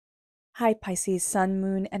Hi, Pisces, Sun,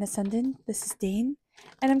 Moon, and Ascendant. This is Dane,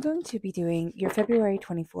 and I'm going to be doing your February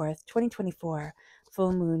 24th, 2024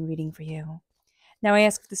 full moon reading for you. Now, I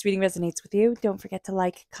ask if this reading resonates with you. Don't forget to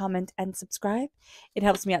like, comment, and subscribe. It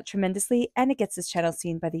helps me out tremendously, and it gets this channel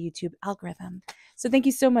seen by the YouTube algorithm. So, thank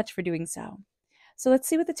you so much for doing so. So, let's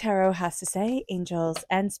see what the tarot has to say, angels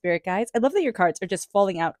and spirit guides. I love that your cards are just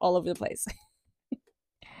falling out all over the place.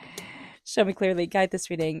 Show me clearly, guide this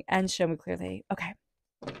reading, and show me clearly. Okay.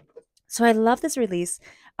 So I love this release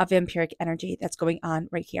of vampiric energy that's going on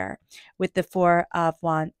right here with the Four of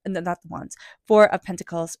Wands, not the Wands, Four of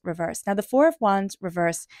Pentacles reverse. Now the Four of Wands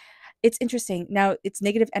reverse, it's interesting. Now it's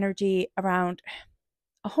negative energy around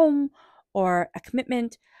a home or a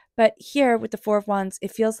commitment, but here with the Four of Wands,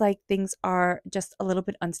 it feels like things are just a little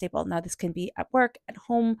bit unstable. Now this can be at work, at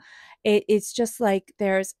home. It's just like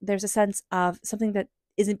there's a sense of something that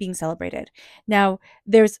isn't being celebrated. Now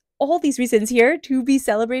there's all these reasons here to be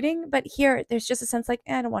celebrating, but here there's just a sense like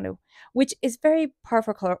I don't want to, which is very par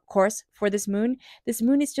for course for this moon. This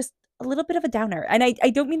moon is just a little bit of a downer, and I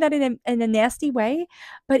don't mean that in a nasty way,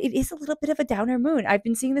 but it is a little bit of a downer moon. I've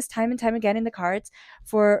been seeing this time and time again in the cards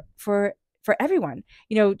for everyone,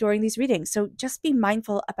 during these readings. So just be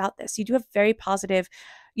mindful about this. You do have very positive,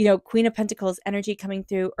 Queen of Pentacles energy coming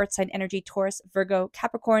through, Earth sign energy, Taurus, Virgo,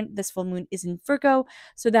 Capricorn. This full moon is in Virgo.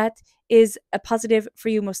 So that is a positive for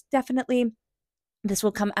you, most definitely. This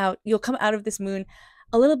will come out. You'll come out of this moon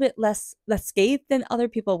a little bit less scathed than other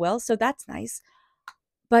people will. So that's nice.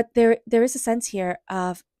 But there is a sense here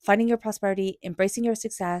of finding your prosperity, embracing your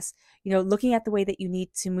success, looking at the way that you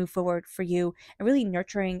need to move forward for you and really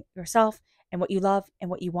nurturing yourself and what you love and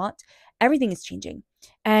what you want. Everything is changing.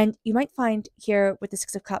 And you might find here with the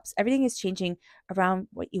Six of Cups, everything is changing around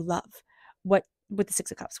what you love. What with the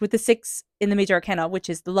Six of Cups, with the six in the major arcana, which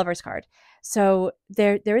is the Lover's card. So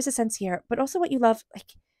there is a sense here, but also what you love.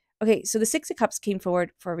 Like, okay, so the Six of Cups came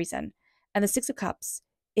forward for a reason. And the Six of Cups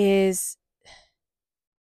is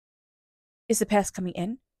the past coming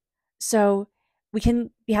in. So we can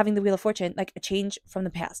be having the Wheel of Fortune, like a change from the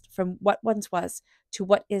past, from what once was to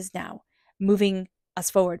what is now, moving us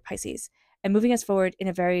forward, Pisces, and moving us forward in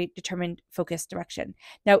a very determined, focused direction.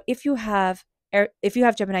 Now, if you have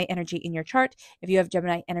Gemini energy in your chart, if you have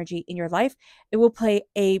Gemini energy in your life, it will play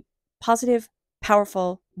a positive,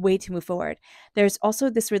 powerful way to move forward. There's also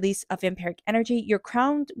this release of vampiric energy. You're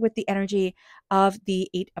crowned with the energy of the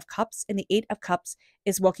Eight of Cups, and the Eight of Cups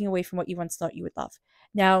is walking away from what you once thought you would love.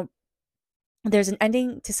 Now, there's an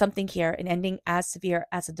ending to something here, an ending as severe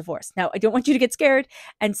as a divorce. Now, I don't want you to get scared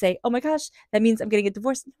and say, oh my gosh, that means I'm getting a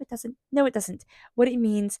divorce. No, it doesn't. No, it doesn't. What it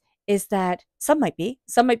means is that some might be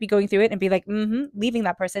going through it and be like, leaving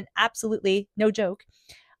that person. Absolutely. No joke.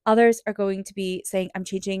 Others are going to be saying, I'm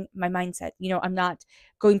changing my mindset. I'm not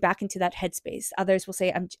going back into that headspace. Others will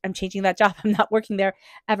say, I'm changing that job. I'm not working there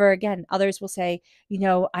ever again. Others will say,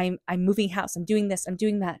 I'm moving house. I'm doing this. I'm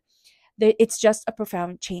doing that. It's just a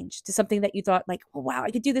profound change to something that you thought like, oh, wow,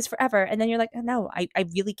 I could do this forever. And then you're like, oh, no, I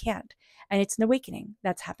really can't. And it's an awakening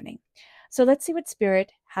that's happening. So let's see what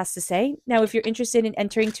Spirit has to say. Now, if you're interested in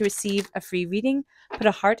entering to receive a free reading, put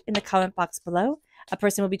a heart in the comment box below. A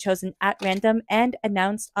person will be chosen at random and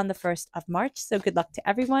announced on the 1st of March. So good luck to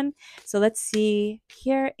everyone. So let's see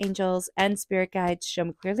here, angels and spirit guides, show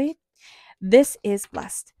me clearly. This is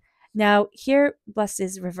blessed. Now, here, blessed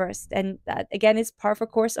is reversed. And that, again, is par for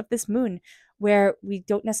course of this moon, where we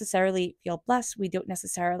don't necessarily feel blessed. We don't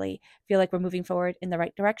necessarily feel like we're moving forward in the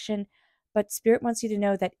right direction. But Spirit wants you to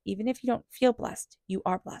know that even if you don't feel blessed, you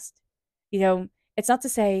are blessed. It's not to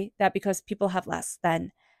say that because people have less,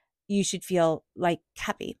 then you should feel like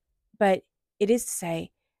happy. But it is to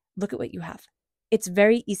say, look at what you have. It's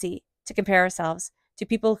very easy to compare ourselves to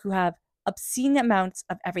people who have obscene amounts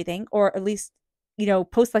of everything, or at least,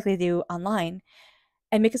 post like they do online,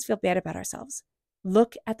 and make us feel bad about ourselves.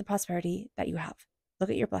 Look at the prosperity that you have. Look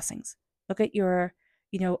at your blessings. Look at your,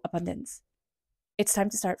 abundance. It's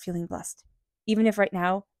time to start feeling blessed. Even if right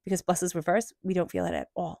now, because blessed is reverse, we don't feel it at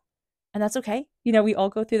all. And that's okay. We all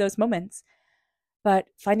go through those moments. But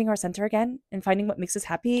finding our center again and finding what makes us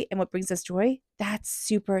happy and what brings us joy, that's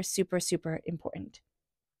super, super, super important.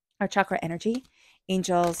 Our chakra energy,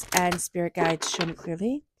 angels and spirit guides, show me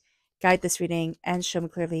clearly. Guide this reading and show me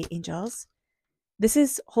clearly, angels. This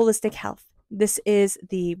is holistic health. This is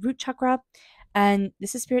the root chakra. And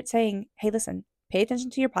this is Spirit saying, hey, listen, pay attention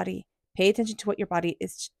to your body. Pay attention to what your body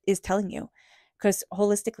is telling you. Because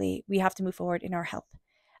holistically, we have to move forward in our health.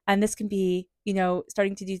 And this can be,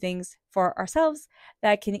 starting to do things for ourselves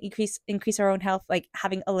that can increase our own health, like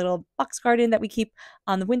having a little box garden that we keep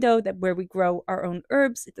on the window where we grow our own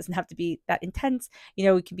herbs. It doesn't have to be that intense.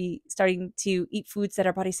 We can be starting to eat foods that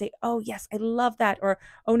our bodies say, oh yes, I love that, or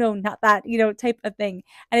oh no, not that, type of thing.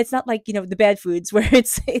 And it's not like, the bad foods where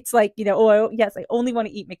it's like, oh yes, I only want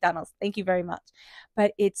to eat McDonald's. Thank you very much.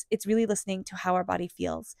 But it's really listening to how our body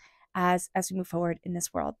feels as we move forward in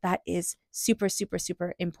this world. That is super, super,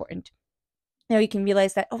 super important. You can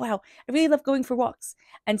realize that, oh wow, I really love going for walks.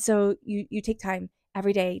 And so you take time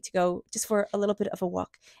every day to go just for a little bit of a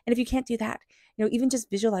walk. And if you can't do that, even just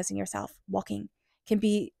visualizing yourself walking can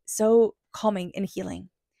be so calming and healing.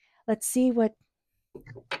 Let's see what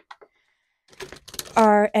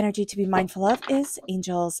our energy to be mindful of is.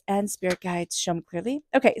 Angels and spirit guides show me clearly.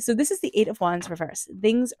 Okay, so this is the Eight of Wands reverse.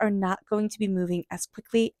 Things are not going to be moving as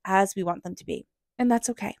quickly as we want them to be. And that's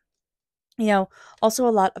okay. Also a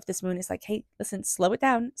lot of this moon is like, hey, listen, slow it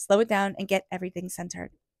down, and get everything centered.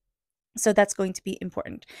 So that's going to be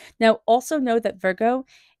important. Now, also know that Virgo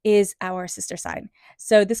is our sister sign.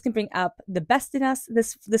 So this can bring up the best in us,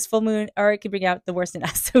 this full moon, or it can bring out the worst in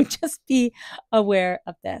us. So just be aware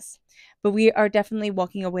of this. But we are definitely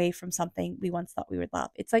walking away from something we once thought we would love.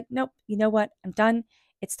 It's like, nope, you know what? I'm done.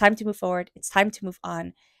 It's time to move forward. It's time to move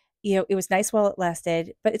on. It was nice while it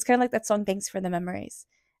lasted, but it's kind of like that song, Thanks for the Memories.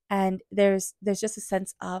 And there's just a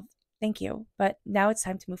sense of thank you, but now it's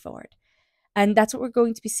time to move forward. And that's what we're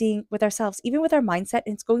going to be seeing with ourselves, even with our mindset.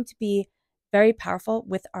 And it's going to be very powerful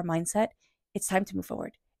with our mindset. It's time to move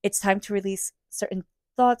forward. It's time to release certain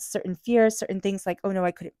thoughts, certain fears, certain things like, oh no,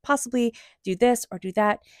 I couldn't possibly do this or do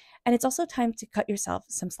that. And it's also time to cut yourself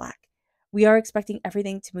some slack. We are expecting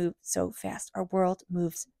everything to move so fast. Our world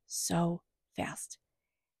moves so fast.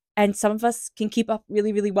 And some of us can keep up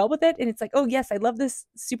really, really well with it. And it's like, oh yes, I love this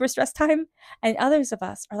super stress time. And others of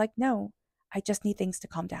us are like, no, I just need things to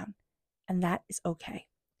calm down. And that is okay.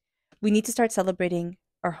 We need to start celebrating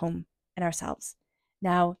our home and ourselves.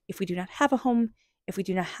 Now, if we do not have a home, if we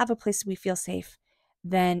do not have a place we feel safe,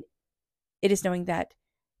 then it is knowing that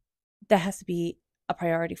that has to be a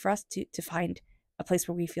priority for us to find a place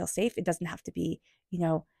where we feel safe. It doesn't have to be,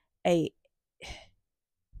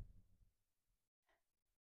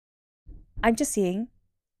 I'm just seeing,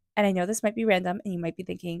 and I know this might be random and you might be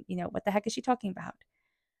thinking, what the heck is she talking about?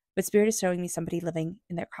 But Spirit is showing me somebody living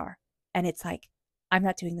in their car. And it's like, I'm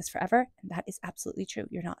not doing this forever. And that is absolutely true.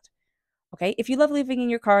 You're not. Okay. If you love living in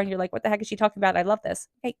your car and you're like, what the heck is she talking about? I love this.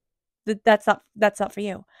 Hey, that's not for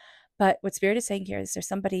you. But what Spirit is saying here is there's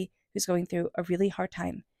somebody who's going through a really hard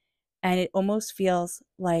time. And it almost feels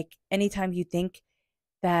like anytime you think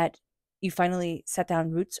that you finally set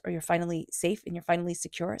down roots or you're finally safe and you're finally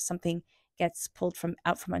secure, something gets pulled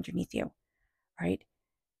out from underneath you, right?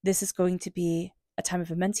 This is going to be a time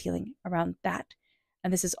of immense healing around that.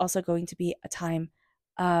 And this is also going to be a time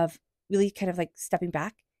of really kind of like stepping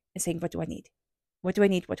back and saying, what do I need? What do I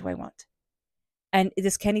need? What do I want? And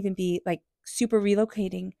this can even be like super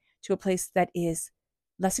relocating to a place that is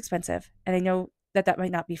less expensive. And I know that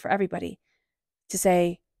might not be for everybody, to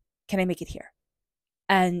say, can I make it here?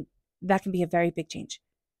 And that can be a very big change.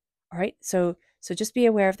 All right. So just be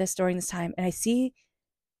aware of this during this time. And I see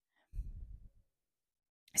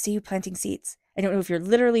you planting seeds. I don't know if you're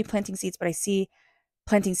literally planting seeds, but I see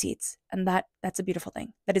planting seeds. And that's a beautiful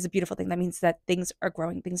thing. That is a beautiful thing. That means that things are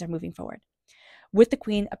growing, things are moving forward. With the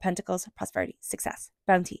Queen of Pentacles, prosperity, success,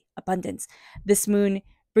 bounty, abundance. This moon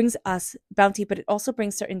brings us bounty, but it also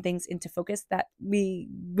brings certain things into focus that we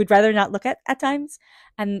would rather not look at times.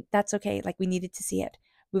 And that's okay. Like, we needed to see it.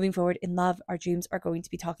 Moving forward in love, our dreams are going to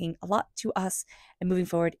be talking a lot to us, and moving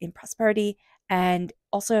forward in prosperity. And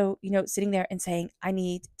also, sitting there and saying, I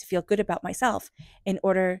need to feel good about myself in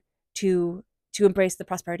order to embrace the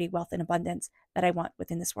prosperity, wealth, and abundance that I want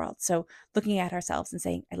within this world. So looking at ourselves and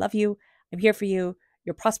saying, I love you. I'm here for you.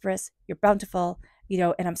 You're prosperous. You're bountiful,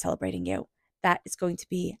 and I'm celebrating you. That is going to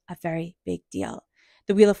be a very big deal.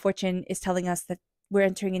 The Wheel of Fortune is telling us that we're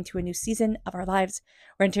entering into a new season of our lives.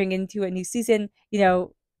 We're entering into a new season,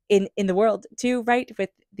 in the world too, right? With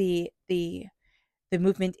the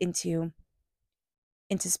movement into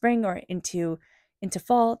spring or into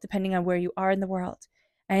fall, depending on where you are in the world.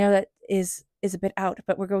 I know that is a bit out,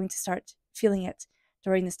 but we're going to start feeling it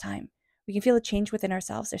during this time. We can feel a change within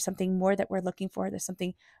ourselves. There's something more that we're looking for. There's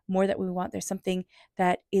something more that we want. There's something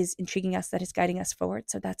that is intriguing us, that is guiding us forward.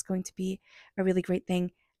 So that's going to be a really great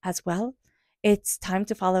thing as well. It's time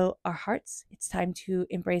to follow our hearts. It's time to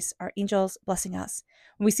embrace our angels blessing us.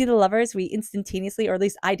 When we see the Lovers, we instantaneously, or at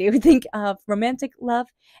least I do, think of romantic love.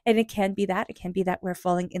 And it can be that. It can be that we're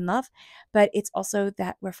falling in love. But it's also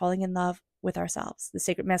that we're falling in love with ourselves, the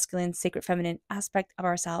sacred masculine, sacred feminine aspect of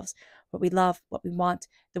ourselves, what we love, what we want,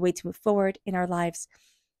 the way to move forward in our lives.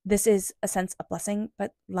 This is a sense of blessing,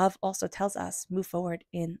 but love also tells us move forward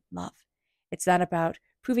in love. It's not about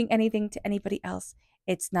proving anything to anybody else.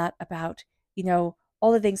 It's not about,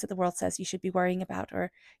 all the things that the world says you should be worrying about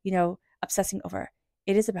or, obsessing over.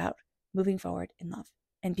 It is about moving forward in love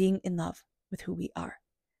and being in love with who we are.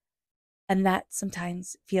 And that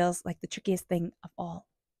sometimes feels like the trickiest thing of all.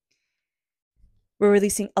 We're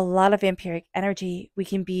releasing a lot of vampiric energy. We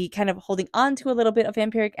can be kind of holding on to a little bit of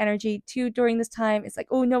vampiric energy too during this time. It's like,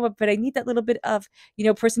 oh no, but I need that little bit of,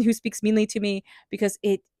 person who speaks meanly to me because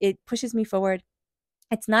it pushes me forward.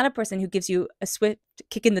 It's not a person who gives you a swift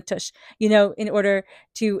kick in the tush, in order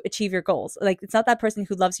to achieve your goals. Like, it's not that person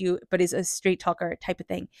who loves you, but is a straight talker type of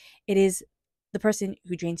thing. It is the person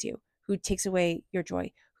who drains you, who takes away your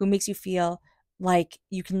joy, who makes you feel like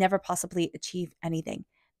you can never possibly achieve anything.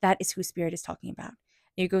 That is who Spirit is talking about. And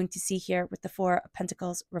you're going to see here with the Four of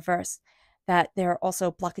Pentacles reverse that there are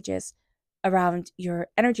also blockages around your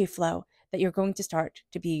energy flow that you're going to start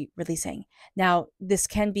to be releasing. Now, this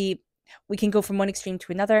can be, we can go from one extreme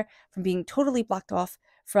to another, from being totally blocked off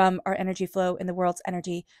from our energy flow and the world's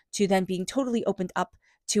energy to then being totally opened up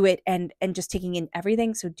to it and just taking in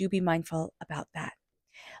everything. So do be mindful about that.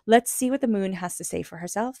 Let's see what the moon has to say for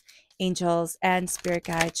herself. Angels and spirit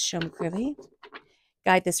guides, show me clearly.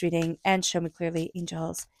 Guide this reading and show me clearly,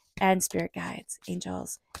 angels and spirit guides.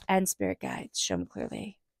 Angels and spirit guides, show me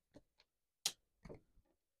clearly.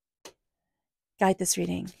 Guide this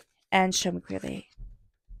reading and show me clearly.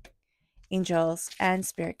 Angels and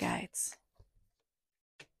spirit guides.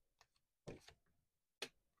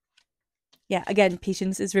 Yeah, again,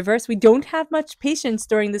 patience is reversed. We don't have much patience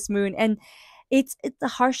during this moon, and it's a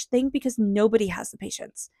harsh thing because nobody has the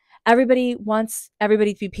patience. Everybody wants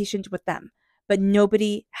everybody to be patient with them, but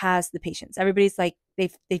nobody has the patience. Everybody's like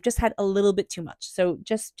they've just had a little bit too much. So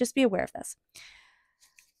just be aware of this.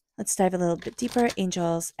 Let's dive a little bit deeper.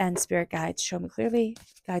 Angels and spirit guides, show me clearly.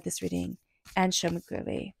 Guide this reading and show me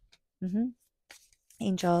clearly.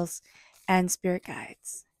 Angels and spirit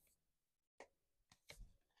guides.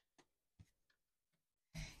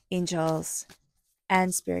 Angels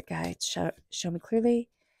and spirit guides, show me clearly.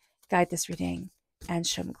 Guide this reading and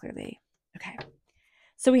show me clearly. Okay.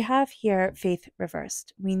 So we have here faith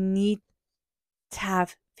reversed. We need to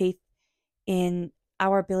have faith in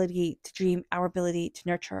our ability to dream, our ability to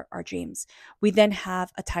nurture our dreams. We then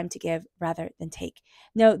have a time to give rather than take.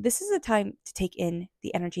 No, this is a time to take in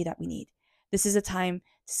the energy that we need. This is a time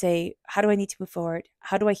to say, how do I need to move forward?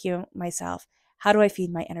 How do I heal myself? How do I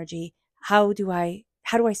feed my energy? How do I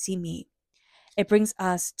see me? It brings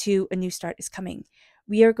us to a new start is coming.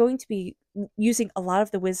 We are going to be using a lot of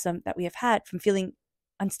the wisdom that we have had from feeling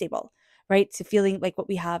unstable, right? To feeling like what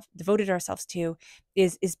we have devoted ourselves to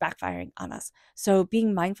is backfiring on us. So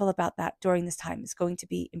being mindful about that during this time is going to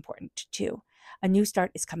be important too. A new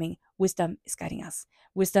start is coming. Wisdom is guiding us.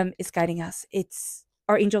 Wisdom is guiding us. It's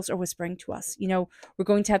our angels are whispering to us. We're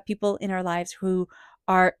going to have people in our lives who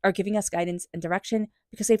are giving us guidance and direction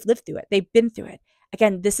because they've lived through it. They've been through it.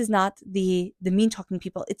 Again, this is not the mean talking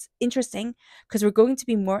people. It's interesting because we're going to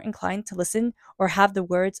be more inclined to listen or have the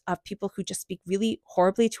words of people who just speak really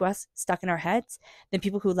horribly to us stuck in our heads than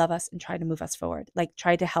people who love us and try to move us forward, like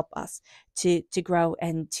try to help us to grow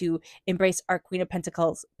and to embrace our Queen of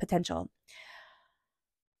Pentacles potential.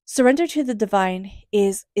 Surrender to the divine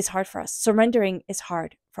is hard for us. Surrendering is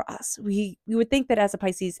hard for us. We would think that as a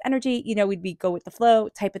Pisces energy, we'd be go with the flow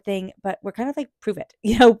type of thing, but we're kind of like, prove it,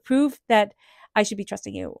 prove that I should be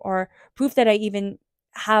trusting you, or prove that I even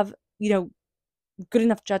have, good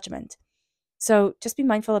enough judgment. So just be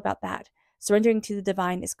mindful about that. Surrendering to the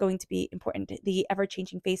divine is going to be important. The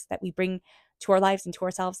ever-changing face that we bring to our lives and to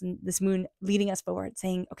ourselves, and this moon leading us forward,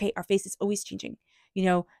 saying, okay, our face is always changing.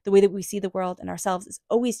 The way that we see the world and ourselves is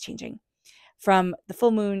always changing. From the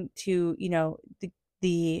full moon to,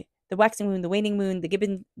 the waxing moon, the waning moon, the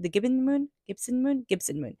Gibson moon,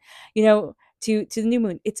 to the new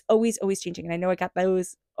moon. It's always changing. And I know I got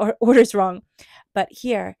those orders wrong, but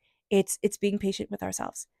here it's being patient with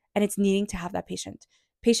ourselves, and it's needing to have that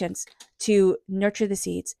patience to nurture the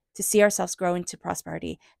seeds, to see ourselves grow into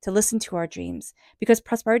prosperity, to listen to our dreams, because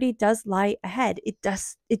prosperity does lie ahead. It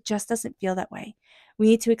just doesn't feel that way. We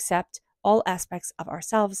need to accept all aspects of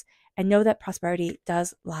ourselves and know that prosperity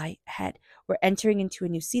does lie ahead. We're entering into a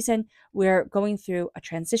new season. We're going through a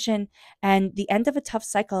transition, and the end of a tough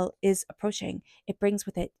cycle is approaching. It brings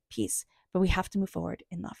with it peace, but we have to move forward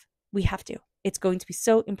in love. We have to. It's going to be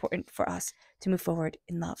so important for us to move forward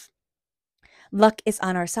in love. Luck is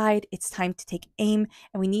on our side. It's time to take aim,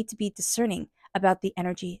 and we need to be discerning about the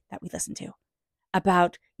energy that we listen to,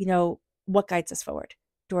 about, what guides us forward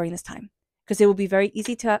during this time. Because it will be very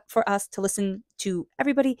easy for us to listen to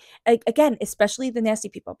everybody, again, especially the nasty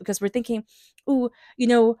people, because we're thinking, ooh,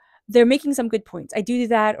 they're making some good points. I do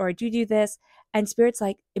that, or I do this. And Spirit's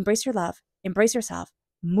like, embrace your love, embrace yourself,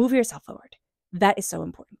 move yourself forward. That is so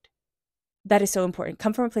important. That is so important.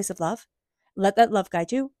 Come from a place of love. Let that love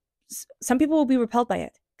guide you. Some people will be repelled by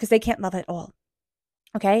it because they can't love at all.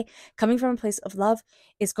 Okay? Coming from a place of love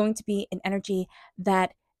is going to be an energy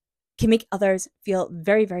that can make others feel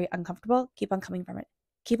very, very uncomfortable. Keep on coming from it.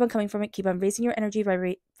 Keep on coming from it. Keep on raising your energy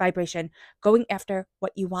vibration, going after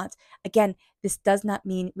what you want. Again, this does not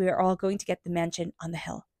mean we are all going to get the mansion on the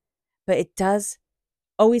hill, but it does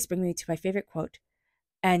always bring me to my favorite quote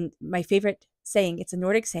and my favorite saying. It's a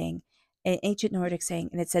Nordic saying, an ancient Nordic saying,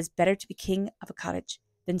 and it says, better to be king of a cottage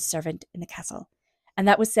than servant in a castle. And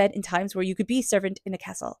that was said in times where you could be servant in a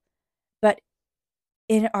castle. But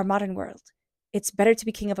in our modern world, it's better to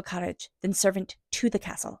be king of a cottage than servant to the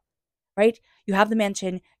castle, right? You have the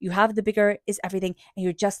mansion, you have the bigger is everything, and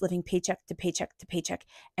you're just living paycheck to paycheck to paycheck,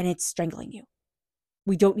 and it's strangling you.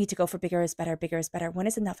 We don't need to go for bigger is better, bigger is better. When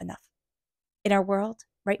is enough enough? In our world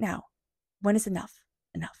right now, when is enough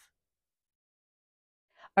enough?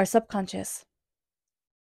 Our subconscious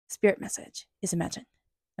spirit message is imagine.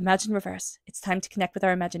 Imagine reverse. It's time to connect with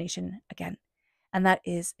our imagination again. And that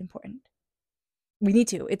is important. We need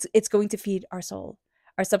to. It's going to feed our soul.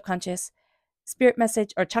 Our subconscious spirit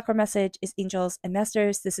message or chakra message is angels and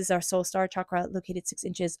masters. This is our soul star chakra located 6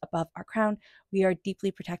 inches above our crown. We are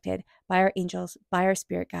deeply protected by our angels, by our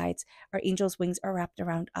spirit guides. Our angels' wings are wrapped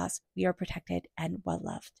around us. We are protected and well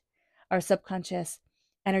loved. Our subconscious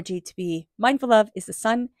energy to be mindful of is the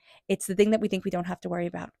sun. It's the thing that we think we don't have to worry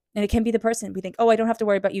about. And it can be the person we think, oh, I don't have to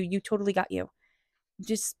worry about you. You totally got you.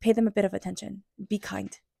 Just pay them a bit of attention. Be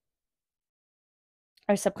kind.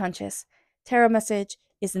 Our subconscious tarot message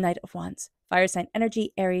is the Knight of Wands. Fire sign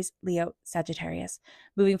energy, Aries, Leo, Sagittarius.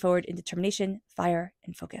 Moving forward in determination, fire,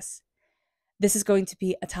 and focus. This is going to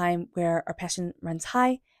be a time where our passion runs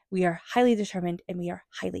high. We are highly determined and we are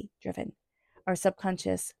highly driven. Our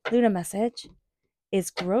subconscious Luna message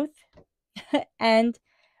is growth. And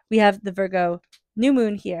we have the Virgo new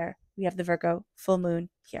moon here. We have the Virgo full moon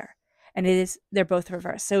here. And they're both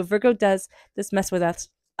reversed. So Virgo does this mess with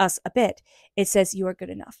us a bit. It says you are good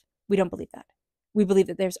enough. We don't believe that. We believe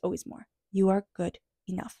that there's always more. You are good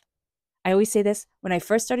enough. I always say this when I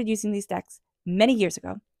first started using these decks many years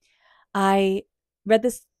ago. I read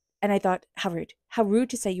this and I thought, how rude. How rude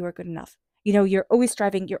to say you are good enough. You're always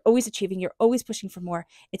striving, you're always achieving, you're always pushing for more.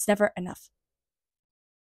 It's never enough.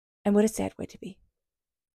 And what a sad way to be.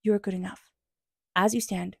 You are good enough. As you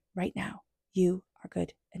stand right now, you are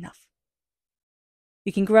good enough.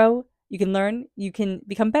 You can grow, you can learn, you can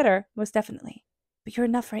become better, most definitely. But you're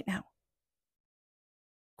enough right now.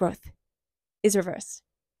 Growth is reversed.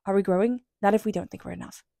 Are we growing? Not if we don't think we're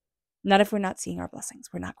enough. Not if we're not seeing our blessings.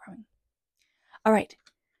 We're not growing. All right.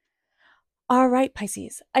 All right,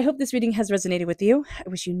 Pisces. I hope this reading has resonated with you. I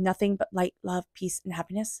wish you nothing but light, love, peace, and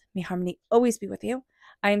happiness. May harmony always be with you.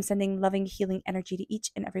 I am sending loving, healing energy to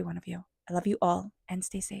each and every one of you. I love you all and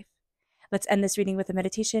stay safe. Let's end this reading with a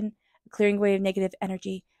meditation, a clearing away of negative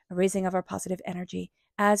energy, a raising of our positive energy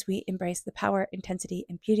as we embrace the power, intensity,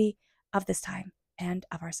 and beauty of this time and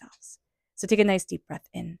of ourselves. So take a nice deep breath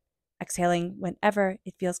in, exhaling whenever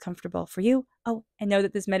it feels comfortable for you. Oh, and know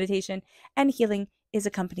that this meditation and healing is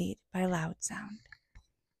accompanied by a loud sound.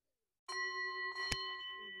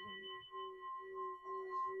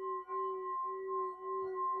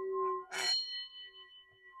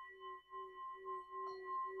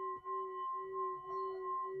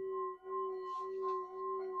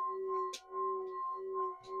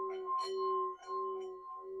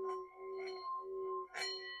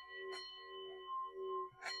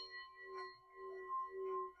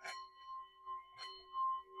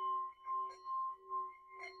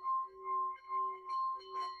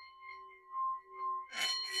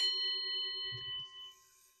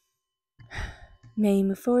 May you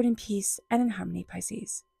move forward in peace and in harmony,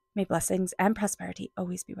 Pisces. May blessings and prosperity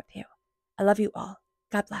always be with you. I love you all.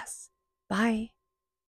 God bless. Bye.